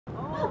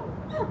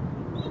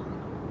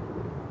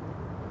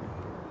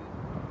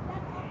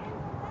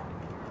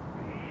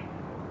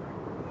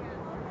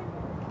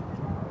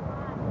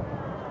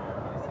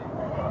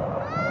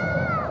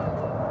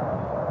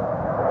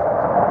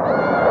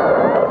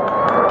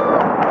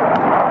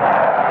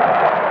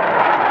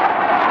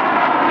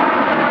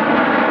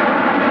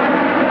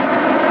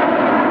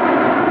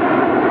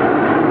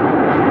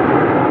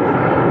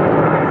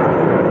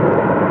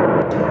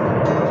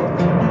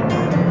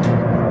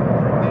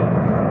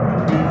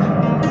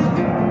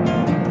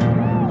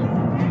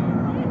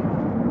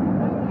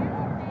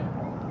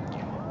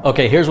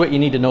Okay, here's what you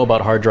need to know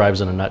about hard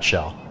drives in a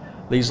nutshell.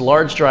 These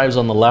large drives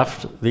on the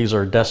left, these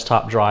are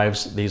desktop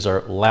drives, these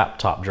are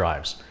laptop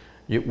drives.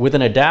 With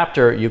an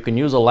adapter, you can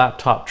use a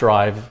laptop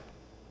drive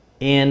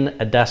in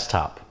a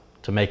desktop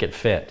to make it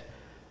fit.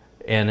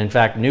 And in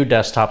fact, new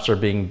desktops are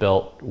being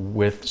built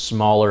with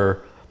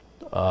smaller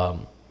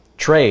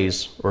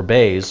trays or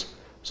bays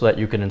so that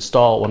you can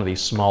install one of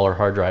these smaller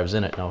hard drives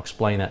in it. And I'll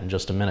explain that in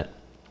just a minute.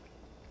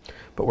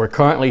 But we're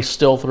currently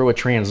still through a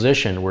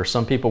transition where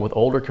some people with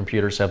older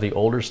computers have the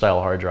older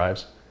style hard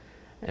drives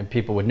and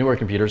people with newer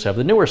computers have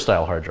the newer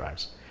style hard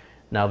drives.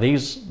 Now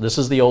this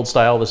is the old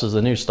style, this is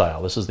the new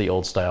style, this is the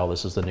old style,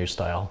 this is the new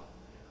style,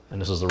 and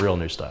this is the real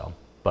new style.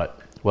 But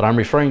what I'm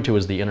referring to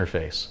is the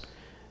interface.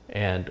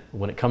 And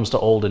when it comes to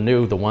old and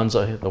new, the ones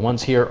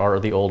here are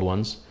the old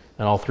ones,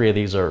 and all three of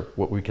these are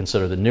what we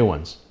consider the new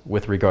ones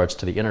with regards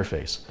to the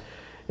interface.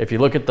 If you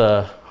look at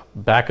the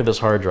back of this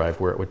hard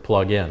drive where it would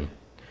plug in,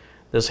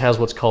 this has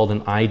what's called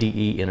an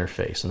IDE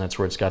interface, and that's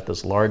where it's got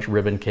this large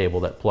ribbon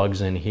cable that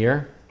plugs in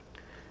here,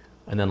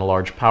 and then a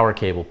large power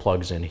cable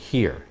plugs in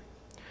here.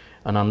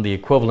 And on the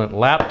equivalent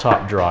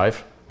laptop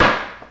drive,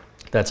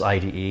 that's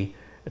IDE,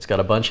 it's got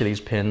a bunch of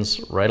these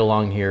pins right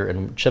along here,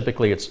 and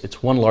typically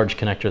it's one large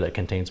connector that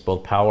contains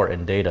both power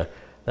and data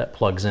that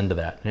plugs into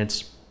that. And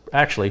it's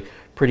actually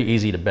pretty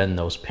easy to bend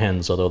those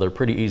pins, although they're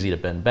pretty easy to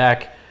bend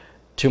back.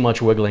 Too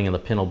much wiggling and the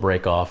pin will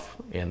break off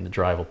and the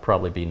drive will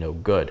probably be no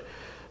good.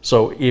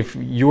 So if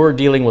you're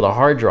dealing with a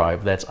hard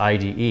drive that's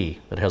IDE,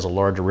 that has a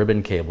large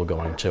ribbon cable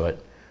going to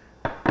it,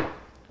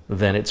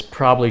 then it's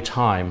probably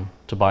time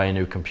to buy a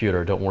new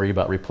computer. Don't worry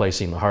about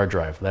replacing the hard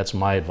drive. That's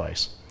my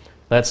advice.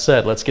 That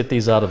said, let's get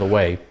these out of the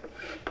way,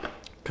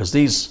 because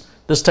this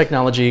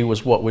technology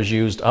was what was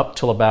used up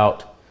till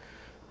about,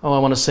 I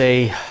want to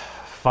say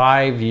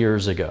 5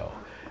 years ago.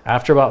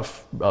 After about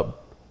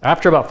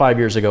 5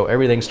 years ago,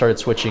 everything started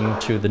switching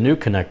to the new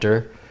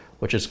connector,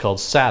 which is called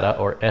SATA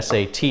or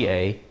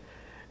SATA.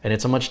 And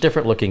it's a much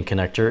different looking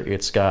connector.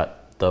 It's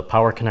got the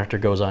power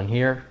connector goes on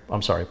here.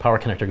 I'm sorry, power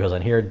connector goes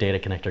on here, data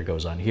connector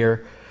goes on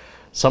here.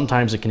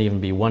 Sometimes it can even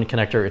be one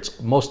connector.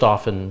 It's most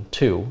often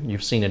two.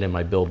 You've seen it in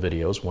my build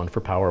videos, one for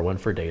power, one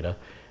for data.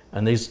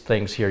 And these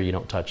things here you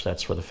don't touch,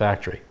 that's for the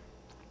factory.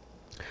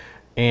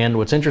 And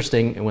what's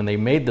interesting, when they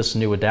made this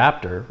new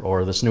adapter,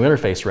 or this new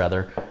interface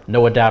rather,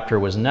 no adapter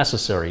was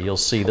necessary. You'll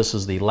see this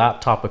is the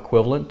laptop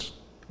equivalent.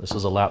 This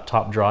is a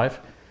laptop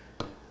drive.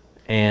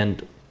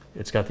 And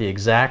it's got the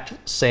exact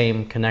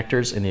same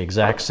connectors and the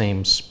exact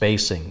same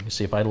spacing. You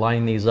see, if I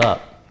line these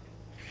up,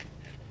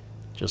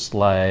 just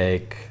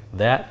like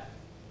that,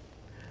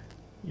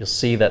 you'll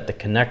see that the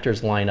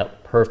connectors line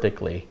up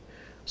perfectly.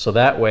 So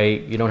that way,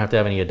 you don't have to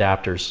have any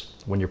adapters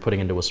when you're putting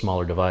into a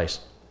smaller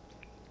device.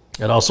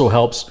 It also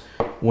helps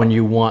when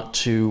you want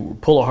to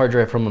pull a hard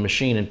drive from a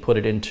machine and put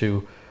it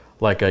into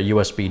like a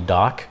USB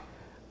dock,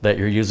 that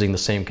you're using the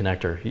same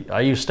connector. I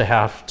used to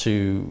have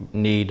to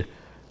need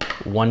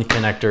one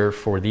connector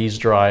for these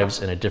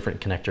drives and a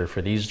different connector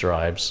for these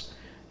drives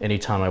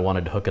anytime I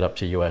wanted to hook it up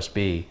to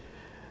USB.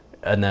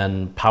 And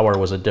then power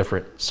was a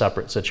different,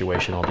 separate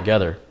situation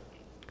altogether.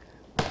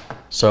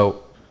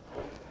 So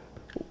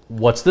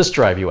what's this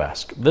drive, you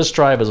ask? This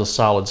drive is a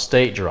solid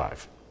state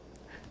drive.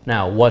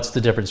 Now, what's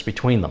the difference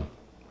between them?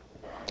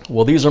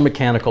 Well, these are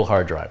mechanical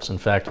hard drives. In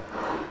fact,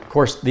 of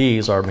course,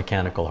 these are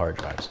mechanical hard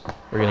drives.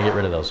 We're going to get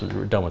rid of those.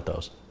 We're done with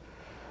those.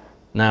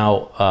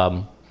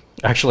 Now,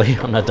 actually,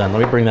 I'm not done. Let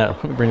me bring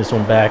this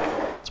one back.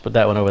 Let's put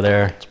that one over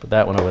there. Let's put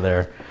that one over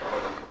there.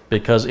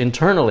 Because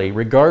internally,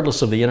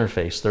 regardless of the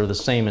interface, they're the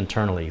same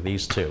internally,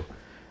 these two.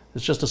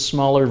 It's just a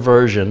smaller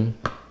version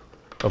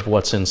of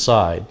what's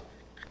inside.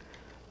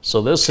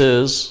 So this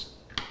is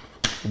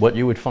what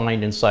you would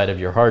find inside of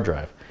your hard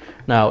drive.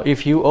 Now,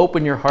 if you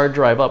open your hard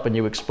drive up and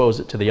you expose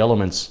it to the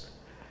elements,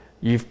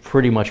 you've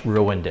pretty much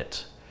ruined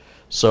it.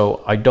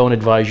 So I don't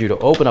advise you to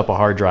open up a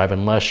hard drive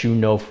unless you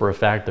know for a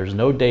fact there's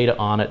no data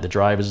on it, the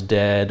drive is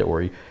dead,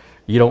 or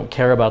you don't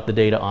care about the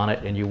data on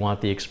it and you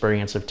want the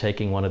experience of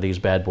taking one of these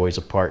bad boys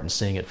apart and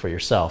seeing it for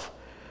yourself.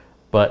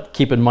 But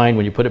keep in mind,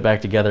 when you put it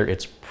back together,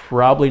 it's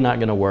probably not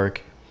going to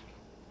work.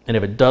 And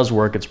if it does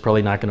work, it's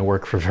probably not going to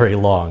work for very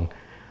long.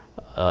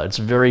 It's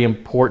very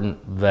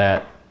important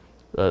that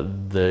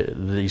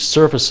the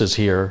surfaces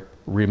here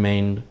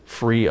remain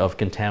free of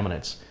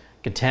contaminants.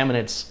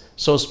 Contaminants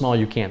so small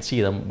you can't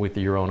see them with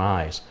your own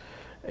eyes.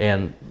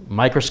 And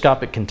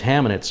microscopic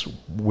contaminants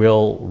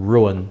will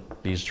ruin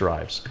these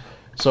drives.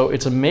 So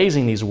it's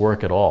amazing these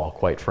work at all,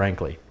 quite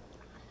frankly.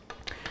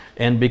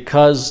 And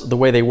because the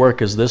way they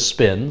work is this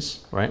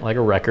spins, right, like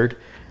a record,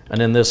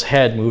 and then this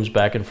head moves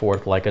back and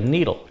forth like a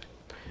needle.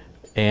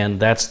 And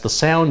that's the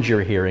sound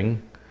you're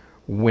hearing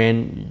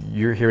when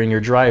you're hearing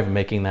your drive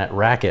making that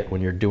racket when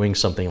you're doing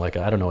something like,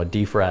 I don't know, a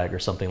defrag or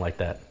something like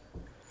that.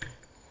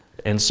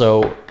 And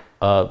so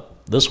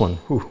this one,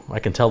 whew, I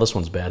can tell this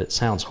one's bad. It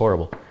sounds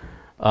horrible.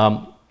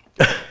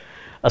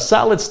 A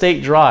solid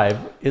state drive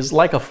is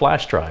like a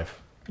flash drive.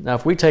 Now,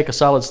 if we take a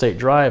solid state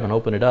drive and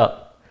open it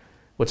up,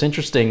 what's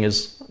interesting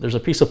is there's a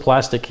piece of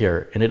plastic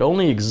here, and it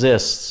only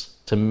exists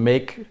to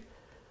make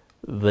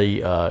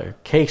the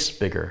case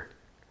bigger.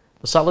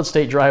 The solid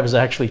state drive is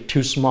actually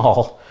too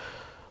small,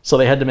 so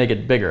they had to make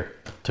it bigger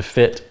to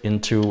fit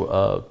into,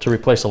 to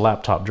replace a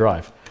laptop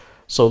drive.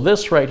 So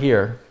this right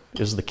here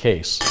is the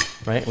case,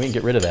 right? We can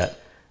get rid of that.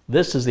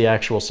 This is the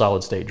actual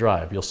solid state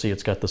drive. You'll see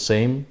it's got the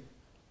same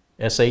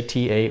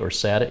SATA or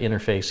SATA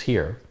interface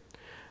here,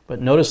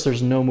 but notice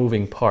there's no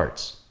moving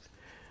parts.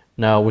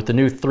 Now with the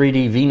new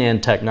 3D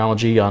V-NAND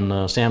technology on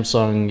the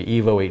Samsung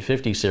Evo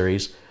 850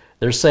 series,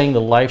 they're saying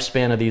the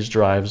lifespan of these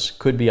drives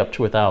could be up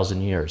to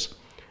 1,000 years.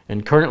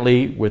 And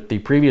currently with the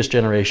previous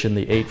generation,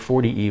 the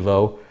 840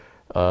 Evo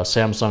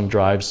Samsung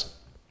drives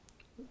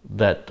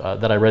that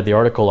I read the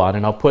article on,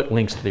 and I'll put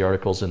links to the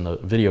articles in the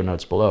video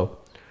notes below,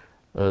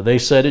 they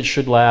said it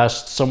should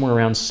last somewhere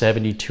around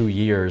 72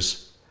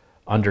 years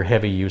under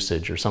heavy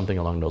usage or something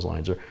along those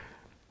lines. Or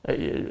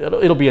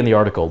it'll be in the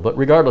article, but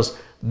regardless,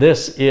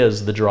 this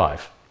is the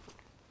drive.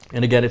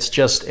 And again, it's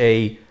just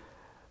a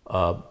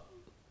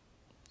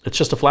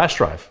flash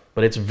drive,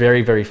 but it's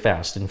very, very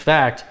fast. In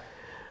fact,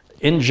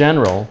 in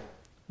general,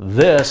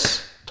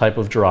 this type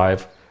of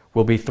drive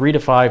will be 3 to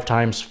 5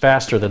 times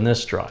faster than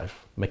this drive,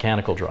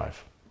 mechanical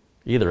drive,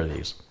 either of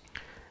these.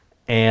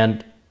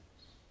 And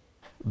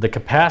the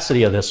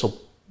capacity of this will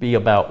be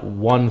about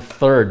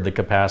 1/3 the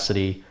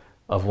capacity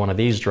of one of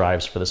these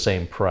drives for the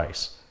same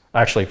price.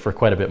 Actually, for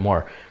quite a bit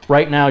more.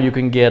 Right now, you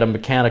can get a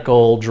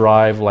mechanical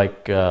drive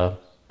like, a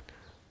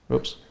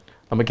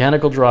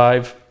mechanical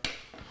drive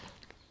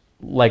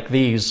like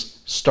these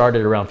start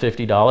at around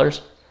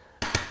 $50,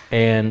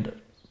 and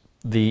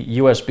the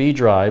USB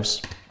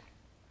drives,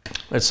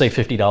 let's say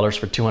 $50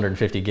 for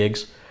 250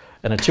 gigs,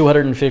 and a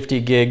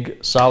 250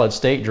 gig solid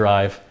state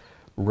drive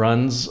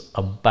runs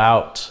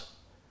about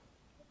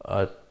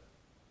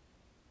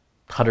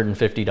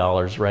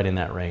 $150, right in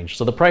that range.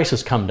 So the price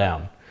has come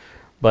down.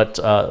 But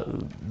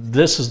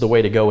this is the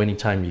way to go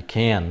anytime you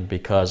can,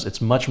 because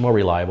it's much more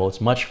reliable,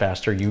 it's much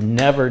faster. You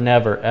never,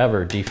 never,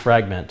 ever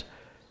defragment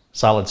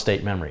solid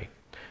state memory.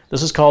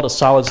 This is called a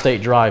solid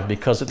state drive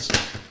because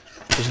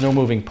there's no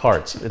moving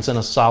parts. It's in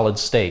a solid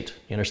state,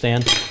 you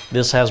understand?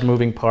 This has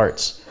moving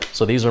parts.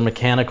 So these are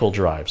mechanical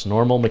drives,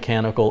 normal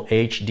mechanical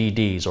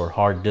HDDs or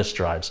hard disk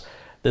drives.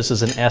 This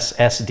is an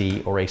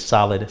SSD or a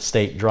solid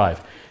state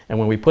drive. And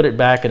when we put it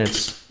back in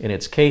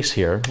its case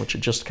here, which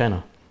it just kind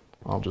of,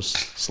 I'll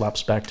just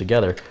slaps back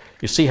together,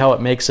 you see how it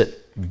makes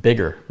it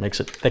bigger, makes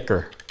it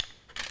thicker.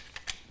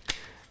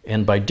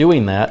 And by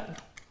doing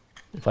that,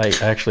 if I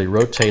actually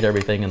rotate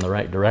everything in the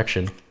right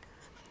direction,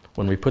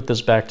 when we put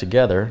this back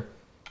together,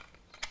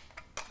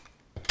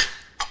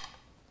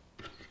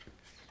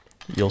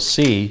 you'll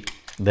see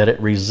that it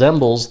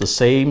resembles the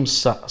same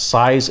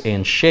size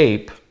and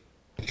shape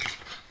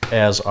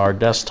as our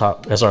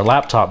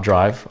laptop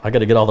drive. I got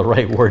to get all the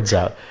right words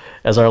out.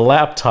 As our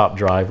laptop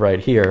drive right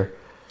here.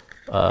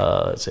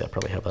 Let's see, I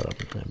probably have that up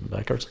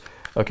backwards.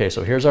 Okay,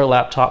 so here's our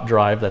laptop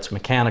drive that's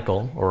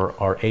mechanical, or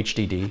our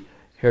HDD.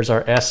 Here's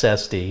our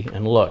SSD,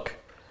 and look,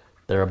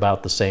 they're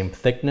about the same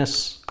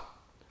thickness,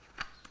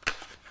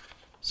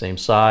 same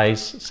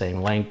size,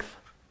 same length,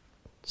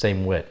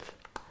 same width.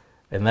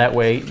 And that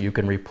way you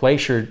can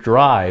replace your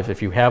drive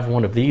if you have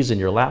one of these in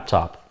your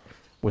laptop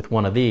with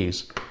one of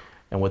these.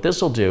 And what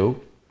this will do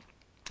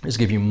is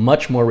give you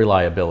much more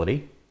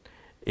reliability.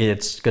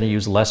 It's going to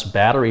use less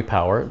battery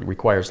power. It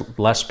requires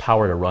less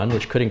power to run,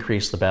 which could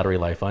increase the battery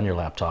life on your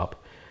laptop.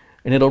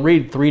 And it'll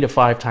read 3 to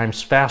 5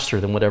 times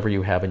faster than whatever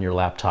you have in your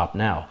laptop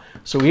now.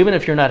 So even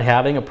if you're not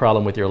having a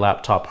problem with your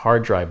laptop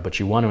hard drive, but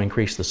you want to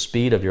increase the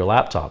speed of your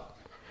laptop,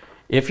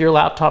 if your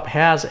laptop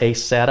has a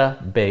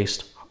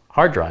SATA-based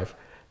hard drive,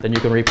 then you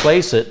can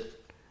replace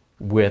it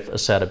with a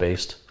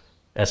SATA-based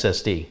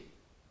SSD.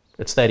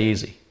 It's that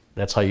easy.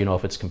 That's how you know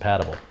if it's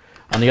compatible.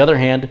 On the other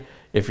hand,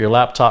 if your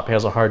laptop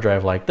has a hard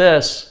drive like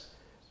this,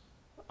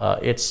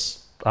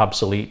 it's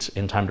obsolete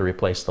in time to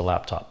replace the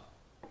laptop.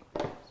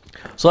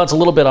 So that's a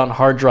little bit on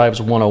hard drives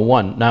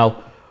 101.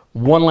 Now,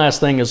 one last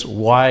thing is,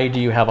 why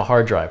do you have a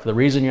hard drive? The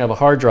reason you have a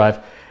hard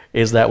drive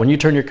is that when you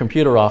turn your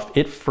computer off,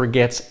 it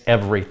forgets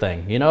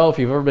everything. You know, if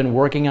you've ever been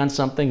working on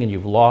something and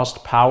you've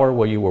lost power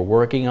while you were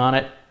working on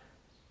it,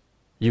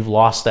 you've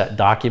lost that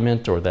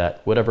document or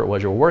that whatever it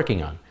was you're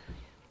working on,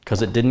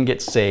 because it didn't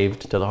get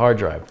saved to the hard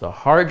drive. The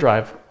hard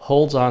drive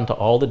holds on to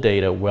all the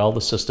data while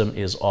the system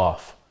is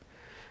off.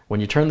 When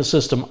you turn the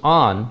system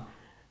on,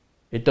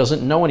 it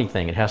doesn't know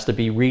anything. It has to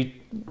be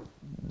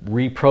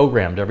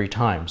reprogrammed every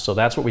time. So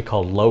that's what we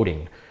call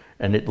loading.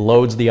 And it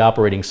loads the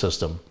operating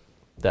system.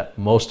 that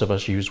most of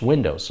us use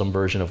Windows, some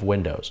version of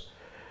Windows.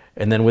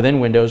 And then within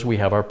Windows, we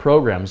have our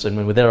programs,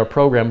 and within our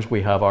programs,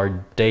 we have our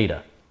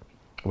data.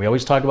 We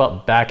always talk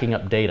about backing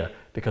up data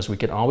because we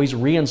can always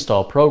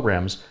reinstall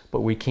programs,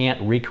 but we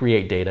can't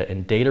recreate data,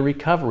 and data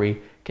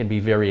recovery can be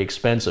very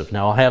expensive.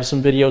 Now, I'll have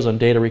some videos on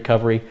data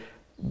recovery,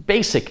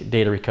 basic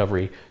data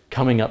recovery,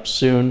 coming up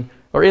soon,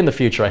 or in the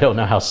future. I don't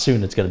know how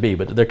soon it's going to be,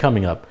 but they're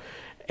coming up.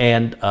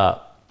 And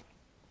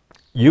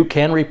you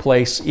can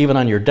replace, even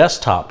on your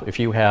desktop, if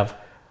you have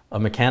a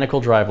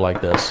mechanical drive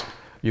like this,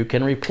 you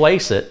can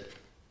replace it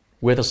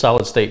with a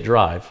solid state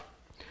drive.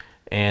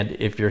 And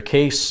if your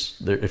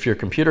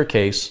computer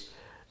case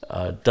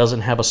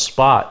doesn't have a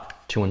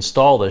spot to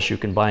install this, you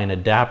can buy an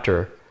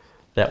adapter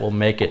that will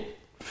make it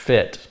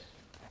fit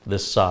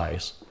this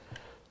size.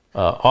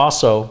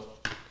 Also,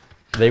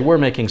 they were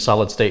making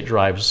solid state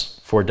drives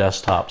for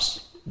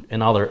desktops,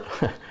 and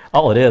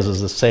all it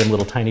is the same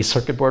little tiny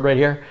circuit board right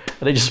here.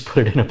 They just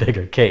put it in a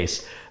bigger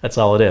case. That's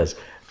all it is.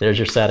 There's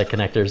your SATA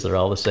connectors. They're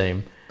all the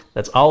same.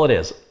 That's all it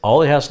is.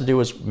 All it has to do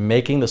is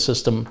making the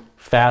system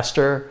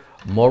faster,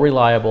 more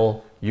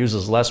reliable,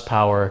 uses less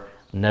power,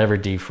 never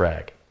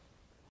defrag.